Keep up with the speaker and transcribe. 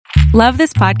Love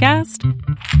this podcast?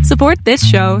 Support this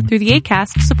show through the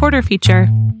Acast supporter feature.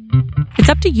 It's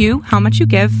up to you how much you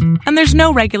give, and there's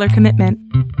no regular commitment.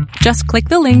 Just click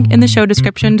the link in the show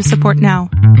description to support now.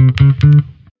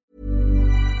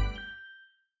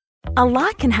 A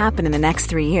lot can happen in the next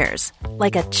 3 years.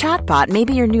 Like a chatbot may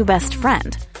be your new best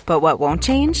friend. But what won't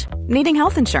change? Needing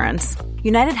health insurance.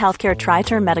 United Healthcare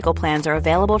Tri-Term Medical Plans are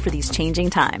available for these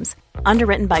changing times.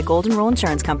 Underwritten by Golden Rule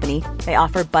Insurance Company, they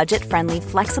offer budget-friendly,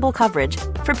 flexible coverage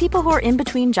for people who are in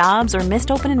between jobs or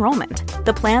missed open enrollment.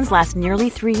 The plans last nearly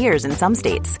 3 years in some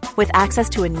states, with access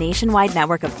to a nationwide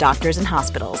network of doctors and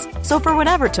hospitals. So for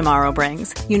whatever tomorrow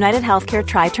brings, United Healthcare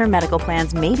Tri-Term Medical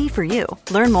Plans may be for you.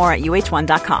 Learn more at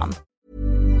uh1.com.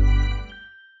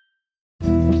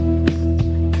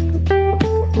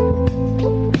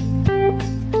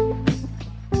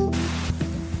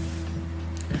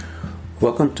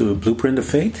 Welcome to Blueprint of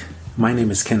Faith. My name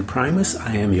is Ken Primus.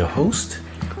 I am your host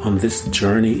on this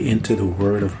journey into the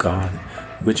Word of God,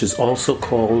 which is also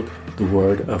called the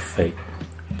Word of Faith.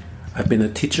 I've been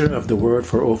a teacher of the Word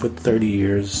for over 30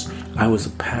 years. I was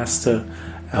a pastor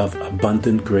of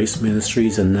Abundant Grace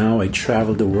Ministries, and now I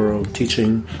travel the world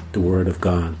teaching the Word of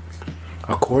God.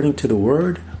 According to the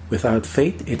Word, without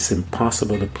faith, it's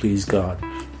impossible to please God.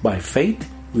 By faith,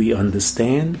 we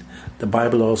understand. The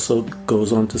Bible also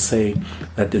goes on to say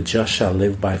that the just shall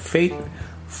live by faith,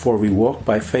 for we walk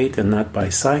by faith and not by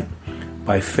sight.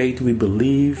 By faith we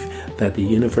believe that the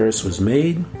universe was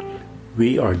made.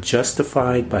 We are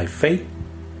justified by faith.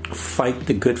 Fight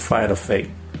the good fight of faith.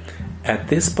 At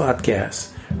this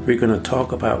podcast, we're going to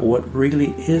talk about what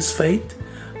really is faith,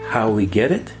 how we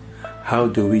get it, how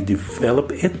do we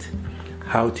develop it,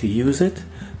 how to use it,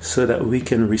 so that we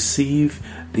can receive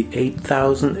the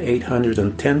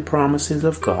 8,810 promises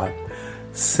of God,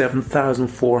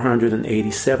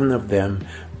 7,487 of them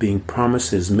being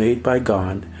promises made by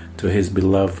God to His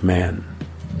beloved man.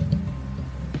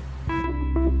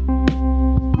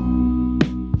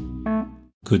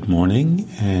 Good morning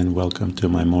and welcome to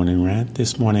my morning rant.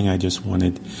 This morning I just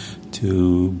wanted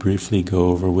to briefly go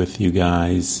over with you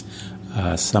guys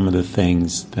some of the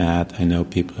things that I know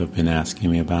people have been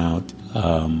asking me about.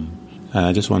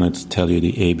 I just wanted to tell you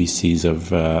the ABCs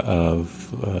of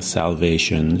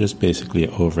salvation, just basically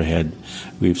overhead.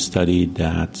 We've studied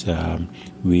that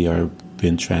we are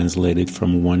been translated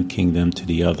from one kingdom to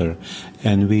the other,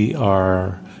 and we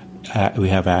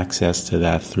have access to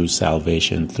that through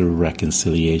salvation, through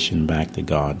reconciliation back to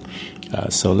God.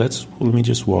 So let me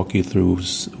just walk you through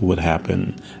what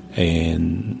happened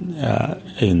in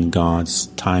God's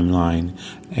timeline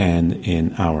and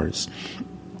in ours.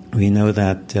 We know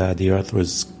that the earth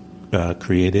was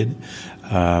created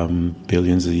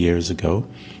billions of years ago,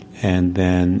 and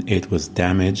then it was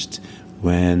damaged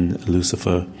when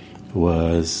Lucifer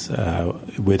was,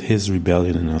 with his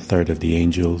rebellion and a third of the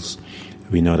angels.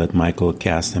 We know that Michael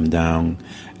cast them down,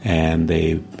 and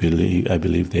I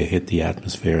believe they hit the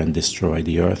atmosphere and destroyed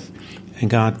the earth. And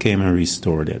God came and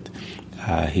restored it.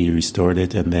 He restored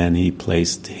it, and then He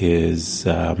placed His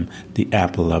the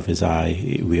apple of His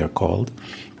eye, we are called,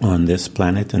 on this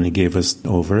planet, and He gave us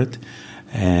over it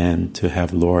and to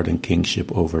have Lord and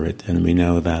kingship over it. And we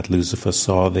know that Lucifer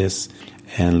saw this,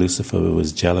 and Lucifer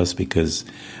was jealous because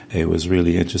it was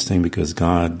really interesting, because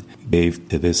God gave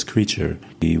to this creature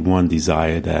the one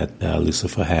desire that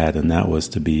Lucifer had, and that was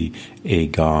to be a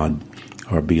god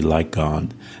or be like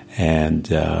God. And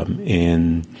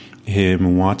in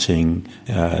him watching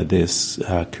this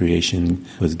creation,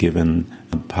 was given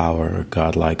power,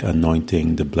 godlike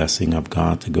anointing, the blessing of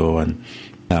God to go and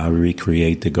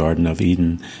recreate the Garden of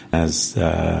Eden as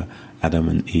Adam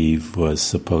and Eve was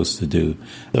supposed to do.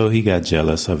 So he got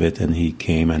jealous of it, and he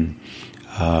came and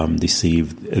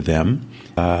deceived them,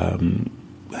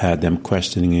 had them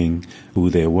questioning who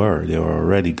they were. They were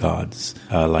already gods,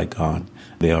 like God.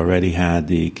 They already had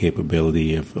the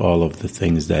capability of all of the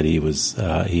things that he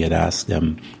had asked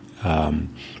them.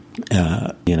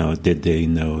 Did they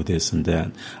know this and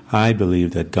that? I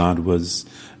believe that God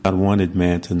wanted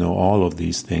man to know all of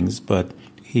these things, but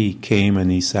He came and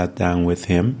He sat down with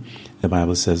him. The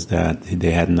Bible says that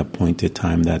they had an appointed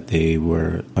time that they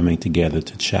were coming together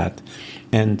to chat.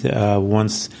 And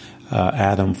once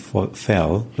Adam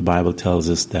fell, the Bible tells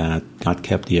us that God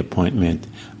kept the appointment,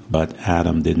 but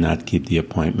Adam did not keep the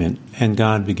appointment. And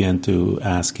God began to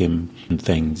ask him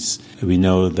things. We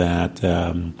know that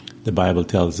the Bible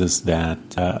tells us that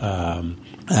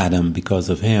Adam, because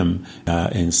of him,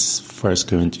 in 1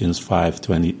 Corinthians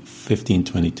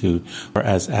 15:22, for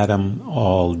as Adam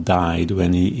all died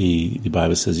when the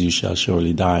Bible says, you shall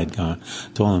surely die, God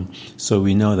told him. So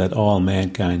we know that all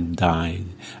mankind died.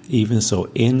 Even so,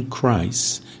 in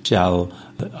Christ, shall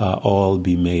all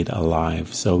be made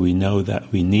alive. So we know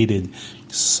that we needed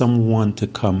someone to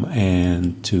come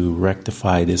and to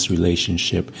rectify this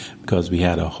relationship because we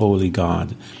had a holy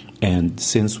God. And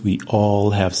since we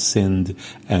all have sinned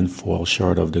and fall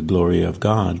short of the glory of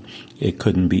God, it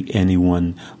couldn't be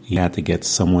anyone. He had to get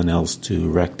someone else to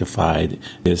rectify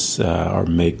this or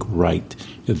make right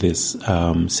this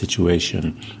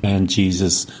situation. And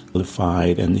Jesus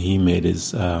qualified, and he made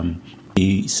his.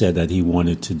 He said that he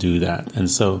wanted to do that, and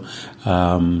so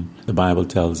the Bible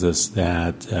tells us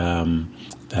that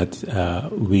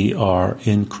we are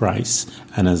in Christ,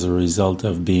 and as a result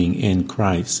of being in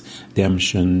Christ,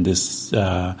 redemption. This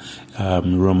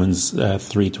Romans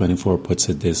 3:24 puts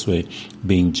it this way: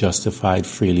 being justified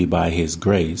freely by His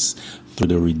grace through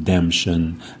the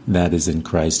redemption that is in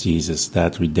Christ Jesus.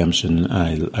 That redemption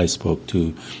I spoke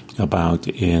about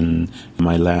in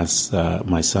my last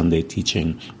my Sunday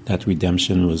teaching. That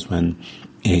redemption was when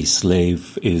a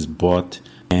slave is bought,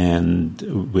 and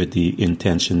with the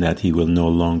intention that he will no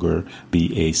longer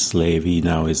be a slave. He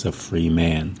now is a free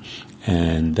man.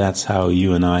 And that's how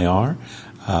you and I are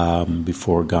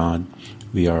before God.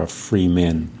 We are free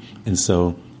men. And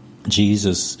so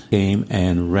Jesus came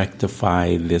and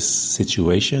rectified this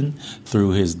situation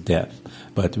through his death.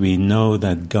 But we know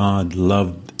that God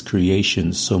loved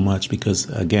creation so much because,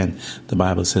 again, the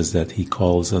Bible says that he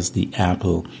calls us the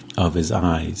apple of his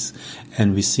eyes.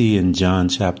 And we see in John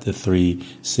chapter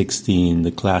 3:16,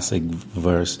 the classic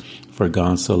verse, "For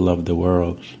God so loved the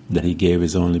world that he gave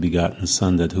his only begotten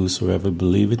Son, that whosoever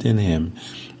believeth in him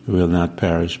will not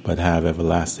perish but have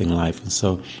everlasting life." And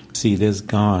so, see, there's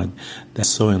God that's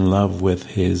so in love with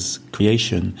his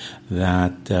creation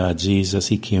that Jesus,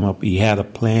 he came up, he had a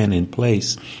plan in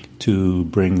place to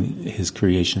bring his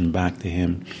creation back to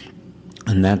him.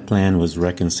 And that plan was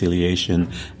reconciliation,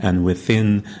 and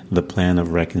within the plan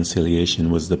of reconciliation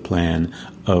was the plan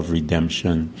of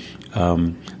redemption.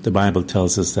 The Bible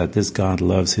tells us that this God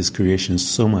loves his creation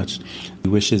so much, he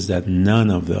wishes that none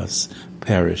of us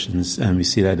perish. And we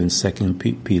see that in 2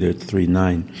 Peter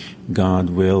 3:9. God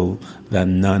will that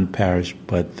none perish,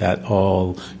 but that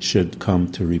all should come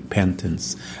to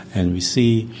repentance. And we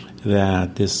see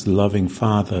that this loving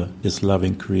Father, this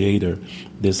loving Creator,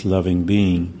 this loving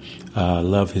being,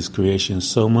 loved his creation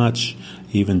so much.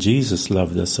 Even Jesus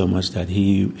loved us so much that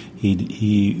he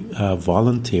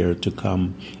volunteered to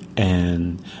come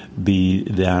and be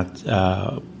that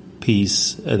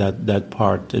piece, that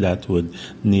part that would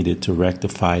needed to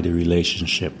rectify the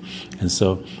relationship. And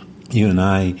so you and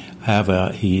I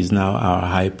he is now our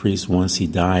high priest once he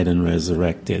died and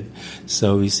resurrected.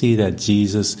 So we see that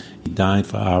Jesus died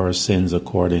for our sins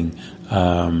according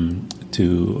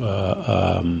to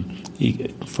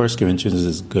 1 Corinthians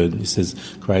is good. It says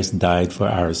Christ died for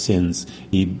our sins.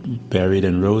 He buried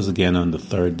and rose again on the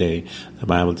third day. The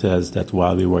Bible tells that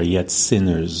while we were yet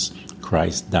sinners,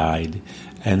 Christ died.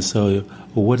 And so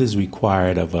what is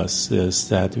required of us is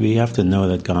that we have to know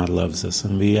that God loves us,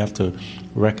 and we have to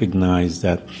recognize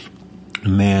that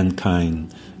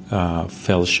mankind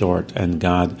fell short, and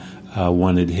God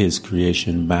wanted his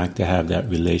creation back to have that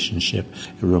relationship.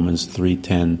 Romans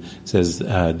 3:10 says,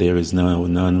 there is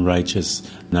none righteous,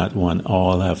 not one.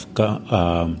 All have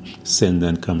sinned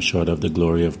and come short of the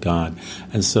glory of God.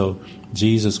 And so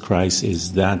Jesus Christ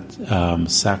is that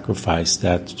sacrifice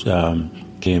that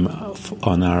came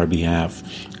on our behalf.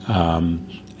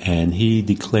 And he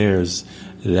declares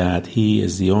that he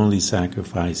is the only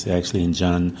sacrifice. Actually, in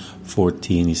John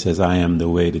 14, he says, "I am the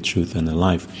way, the truth, and the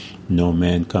life. No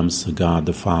man comes to God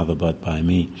the Father but by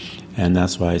me." And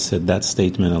that's why I said that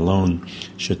statement alone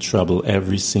should trouble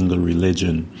every single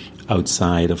religion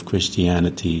outside of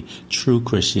Christianity, true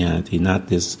Christianity, not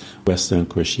this Western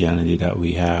Christianity that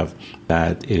we have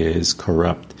that is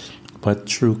corrupt, but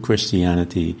true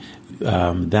Christianity.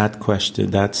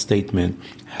 That statement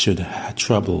should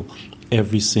trouble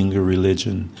every single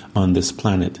religion on this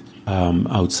planet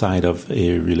outside of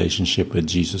a relationship with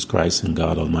Jesus Christ and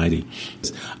God Almighty.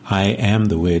 "I am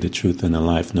the way, the truth, and the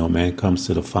life. No man comes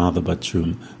to the Father but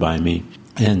through by me."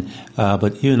 And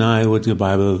but you and I,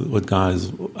 what God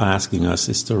is asking us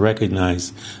is to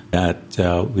recognize that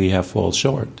we have fallen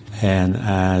short, and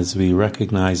as we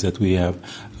recognize that we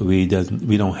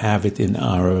don't have it in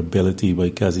our ability,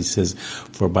 because He says,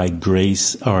 "For by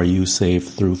grace are you saved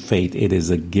through faith." It is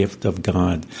a gift of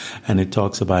God, and it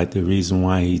talks about the reason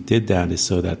why He did that is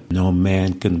so that no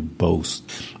man can boast.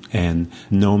 And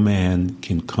no man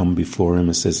can come before Him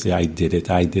and says, I did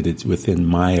it within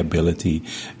my ability.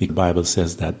 The Bible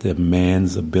says that the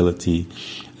man's ability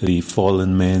the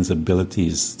fallen man's ability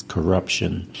is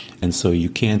corruption. And so you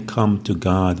can't come to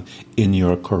God in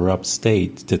your corrupt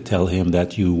state to tell him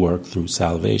that you work through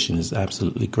salvation. Is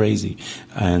absolutely crazy.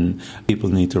 And people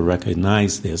need to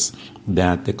recognize this,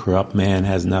 that the corrupt man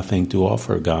has nothing to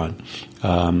offer God.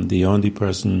 The only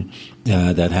person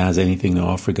that has anything to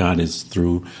offer God is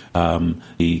through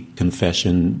the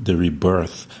confession, the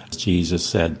rebirth. Jesus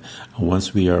said,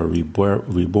 once we are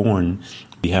reborn,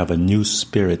 we have a new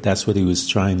spirit. That's what he was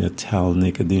trying to tell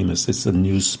Nicodemus. It's a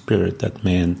new spirit that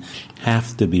man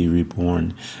have to be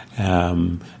reborn.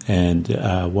 And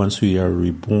once we are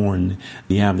reborn,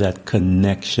 we have that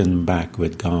connection back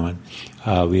with God.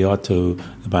 We ought to,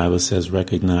 the Bible says,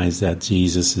 recognize that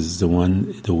Jesus is the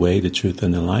one, the way, the truth,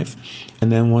 and the life.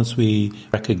 And then once we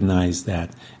recognize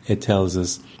that, it tells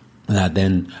us that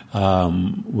then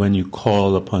when you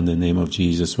call upon the name of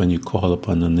Jesus, when you call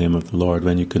upon the name of the Lord,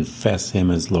 when you confess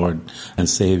him as Lord and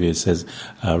Savior, it says,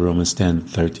 Romans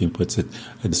 10:13 puts it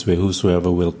this way, whosoever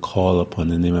will call upon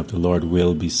the name of the Lord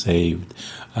will be saved.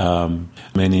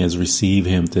 Many as receive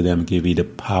him, to them give he the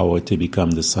power to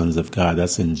become the sons of God.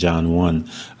 That's in John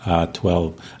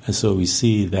 1:12. And so we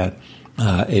see that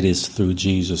it is through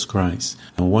Jesus Christ.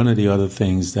 And one of the other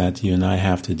things that you and I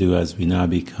have to do as we now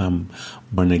become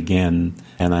born again,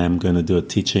 and I am going to do a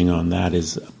teaching on that,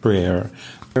 is prayer.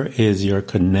 Prayer is your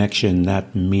connection,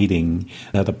 that meeting,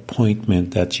 that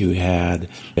appointment that you had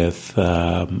with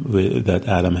that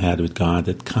Adam had with God,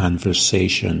 that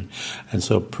conversation. And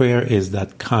so prayer is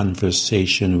that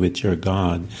conversation with your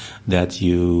God that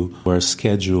you were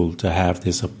scheduled to have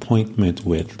this appointment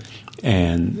with.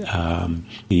 And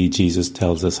Jesus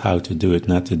tells us how to do it,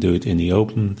 not to do it in the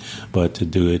open, but to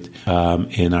do it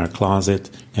in our closet,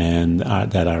 and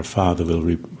that our Father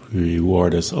will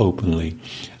reward us openly.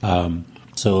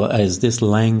 So as this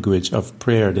language of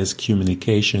prayer, this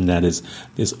communication that is,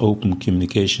 this open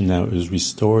communication that is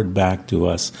restored back to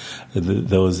us,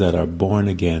 those that are born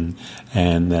again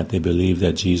and that they believe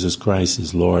that Jesus Christ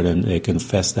is Lord and they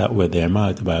confess that with their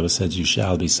mouth, the Bible says you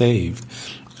shall be saved.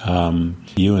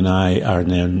 You and I are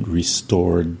then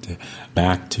restored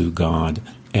back to God,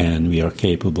 and we are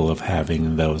capable of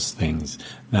having those things.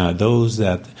 Now, those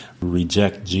that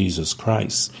reject Jesus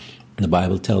Christ, the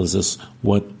Bible tells us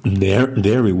what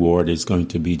their reward is going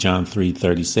to be. John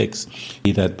 3:36.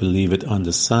 He that believeth on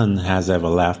the Son has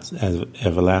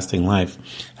everlasting life,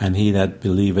 and he that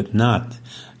believeth not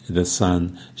the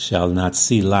Son shall not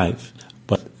see life,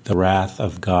 but the wrath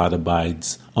of God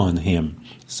abides on him.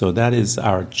 So that is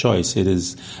our choice. It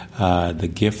is the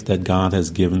gift that God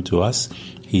has given to us.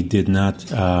 He did not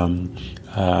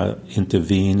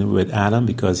intervene with Adam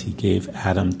because he gave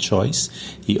Adam choice.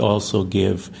 He also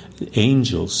gave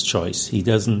angels choice. He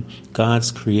doesn't,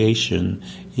 God's creation,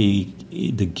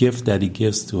 the gift that he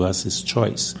gives to us is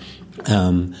choice.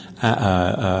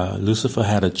 Lucifer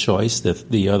had a choice.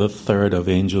 The other third of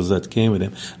angels that came with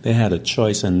him, they had a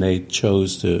choice, and they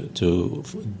chose to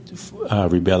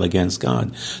rebel against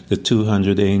God. The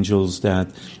 200 angels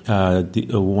that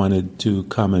wanted to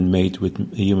come and mate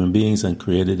with human beings and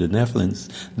created the Nephilims,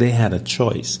 they had a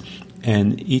choice.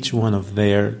 And each one of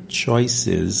their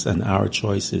choices and our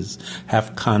choices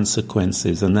have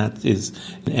consequences, and that is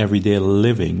in everyday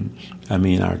living. I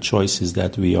mean, our choices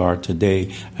that we are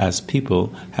today as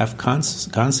people have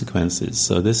consequences.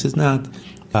 So this is not,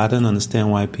 I don't understand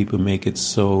why people make it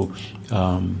so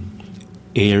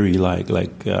airy,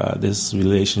 like this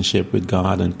relationship with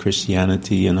God and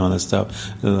Christianity and all that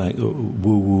stuff, like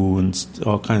woo-woo and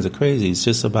all kinds of crazy. It's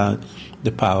just about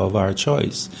the power of our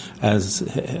choice as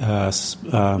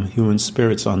human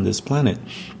spirits on this planet.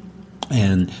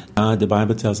 And the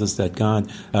Bible tells us that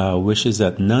God wishes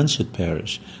that none should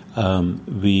perish.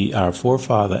 Our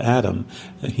forefather Adam,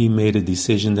 he made a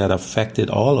decision that affected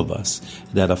all of us,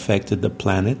 that affected the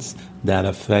planets, that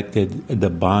affected the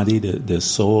body, the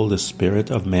soul, the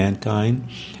spirit of mankind.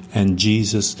 And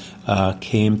Jesus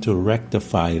came to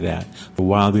rectify that.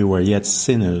 While we were yet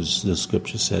sinners, the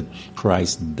scripture said,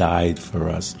 Christ died for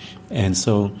us. And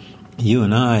so you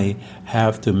and I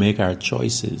have to make our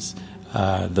choices.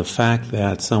 The fact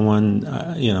that someone,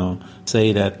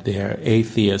 say that they're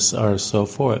atheists or so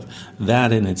forth,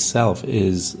 that in itself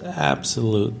is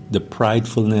absolute, the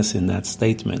pridefulness in that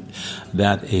statement,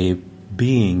 that a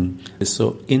being is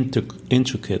so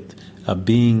intricate, a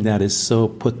being that is so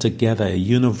put together, a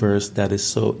universe that is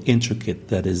so intricate,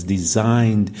 that is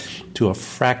designed to a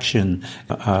fraction.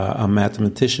 A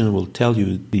mathematician will tell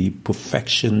you the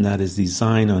perfection that is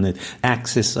designed on it,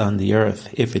 axis on the earth.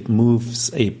 If it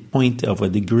moves a point of a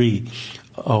degree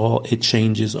it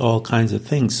changes all kinds of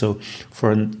things. So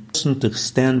for a person to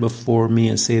stand before me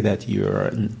and say that you're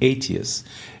an atheist,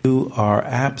 you are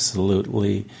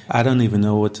absolutely, I don't even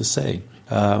know what to say.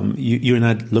 You're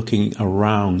not looking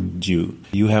around you.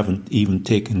 You haven't even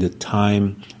taken the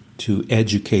time to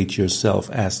educate yourself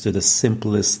as to the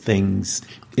simplest things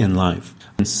in life.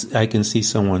 I can see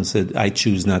someone said, I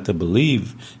choose not to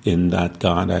believe in that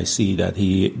God. I see that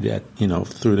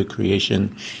through the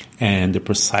creation and the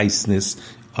preciseness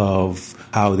of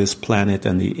how this planet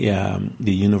and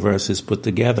the universe is put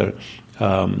together,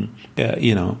 that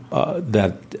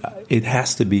it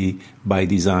has to be by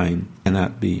design,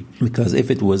 cannot be. Because if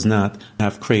it was not,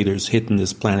 have craters hitting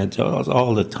this planet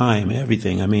all the time,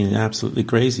 everything, absolutely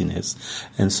craziness.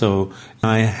 And so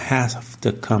I have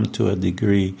to come to a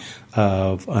degree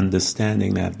of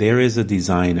understanding that there is a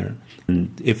designer.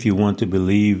 And if you want to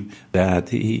believe that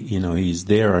he's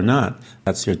there or not,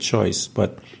 that's your choice.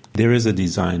 But there is a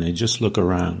designer. Just look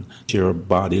around your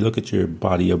body. Look at your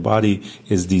body. Your body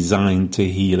is designed to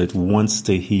heal. It wants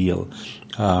to heal.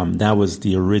 That was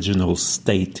the original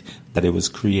state that it was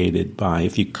created by.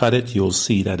 If you cut it, you'll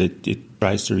see that it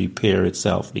tries to repair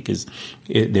itself because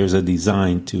there's a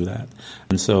design to that.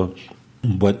 And so,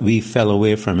 but we fell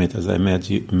away from it, as I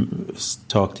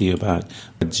talked to you about.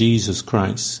 But Jesus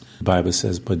Christ, the Bible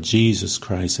says, but Jesus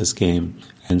Christ has came.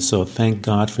 And so thank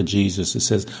God for Jesus. It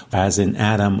says, as in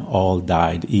Adam all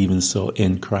died, even so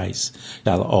in Christ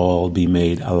shall all be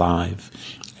made alive.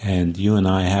 And you and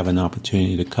I have an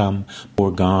opportunity to come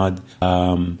before God,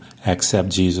 accept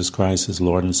Jesus Christ as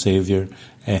Lord and Savior,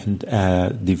 and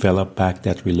develop back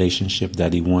that relationship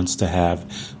that He wants to have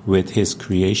with His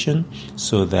creation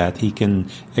so that He can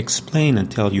explain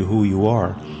and tell you who you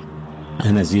are.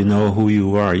 And as you know who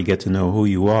you are, you get to know who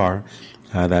you are,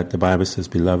 that the Bible says,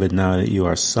 beloved, now that you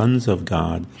are sons of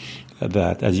God,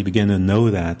 that as you begin to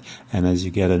know that, and as you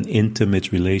get an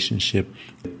intimate relationship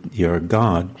with your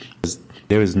God,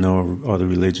 there is no other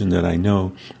religion that I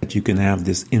know that you can have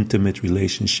this intimate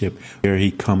relationship where He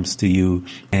comes to you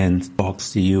and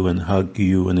talks to you and hug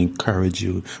you and encourage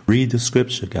you. Read the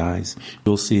scripture, guys.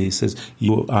 You'll see it says,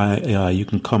 you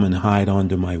can come and hide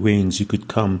under my wings. You could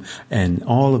come, and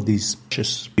all of these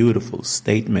just beautiful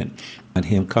statement and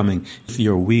Him coming. If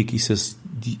you're weak, He says,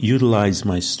 utilize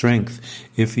my strength.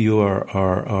 If you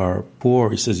are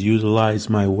poor, He says, utilize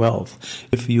my wealth.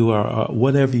 If you are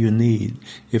whatever you need,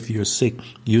 if you're sick,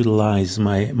 utilize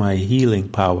my healing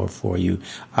power for you.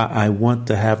 I want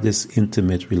to have this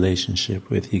intimate relationship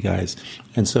with you guys.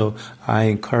 And so I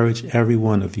encourage every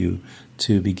one of you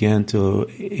to begin to,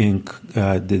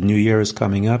 the new year is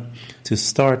coming up, to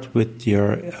start with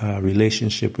your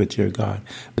relationship with your God,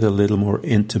 with a little more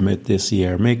intimate this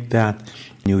year. Make that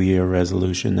New Year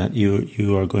resolution that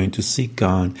you are going to seek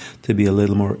God to be a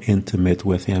little more intimate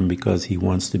with Him because He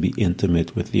wants to be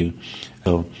intimate with you.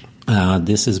 So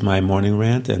this is my morning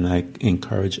rant, and I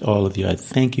encourage all of you. I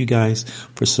thank you guys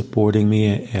for supporting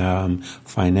me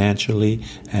financially.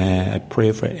 I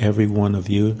pray for every one of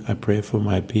you. I pray for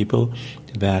my people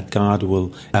that God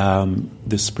will,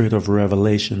 the spirit of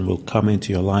revelation will come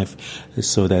into your life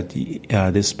so that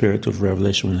this spirit of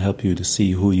revelation will help you to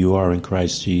see who you are in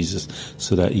Christ Jesus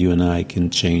so that you and I can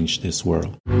change this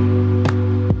world.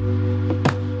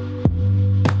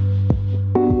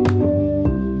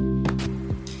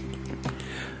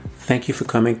 Thank you for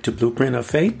coming to Blueprint of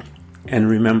Faith. And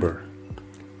remember,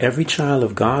 every child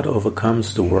of God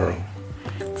overcomes the world.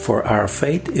 For our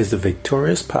faith is the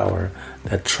victorious power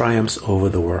that triumphs over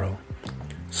the world.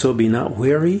 So be not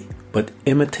weary, but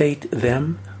imitate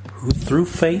them who through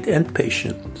faith and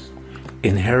patience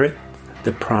inherit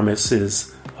the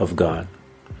promises of God.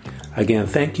 Again,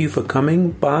 thank you for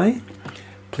coming by.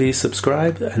 Please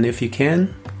subscribe, and if you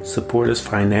can, support us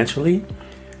financially.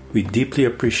 We deeply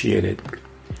appreciate it.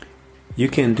 You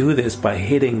can do this by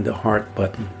hitting the heart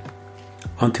button.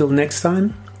 Until next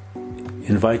time,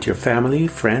 invite your family,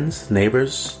 friends,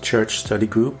 neighbors, church study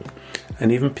group,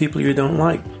 and even people you don't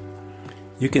like.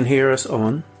 You can hear us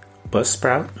on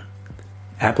Buzzsprout,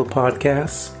 Apple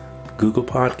Podcasts, Google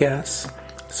Podcasts,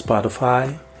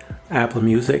 Spotify, Apple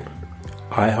Music,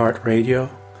 iHeartRadio,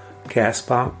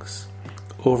 Castbox,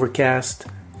 Overcast,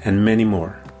 and many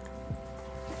more.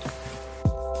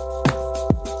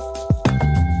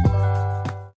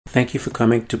 Thank you for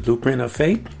coming to Blueprint of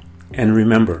Faith. And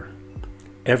remember,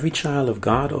 every child of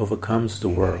God overcomes the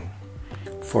world.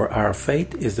 For our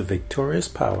faith is the victorious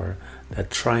power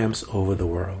that triumphs over the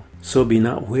world. So be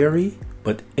not weary,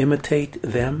 but imitate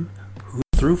them who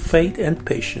through faith and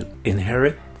patience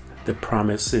inherit the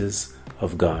promises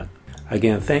of God.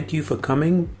 Again, thank you for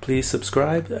coming. Please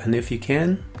subscribe, and if you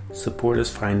can, support us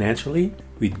financially.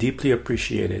 We deeply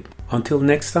appreciate it. Until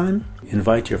next time,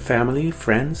 invite your family,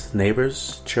 friends,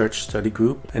 neighbors, church study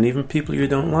group, and even people you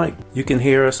don't like. You can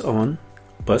hear us on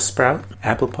Buzzsprout,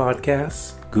 Apple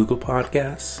Podcasts, Google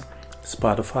Podcasts,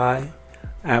 Spotify,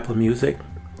 Apple Music,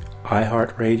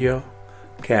 iHeartRadio,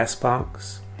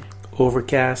 Castbox,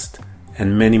 Overcast,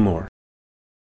 and many more.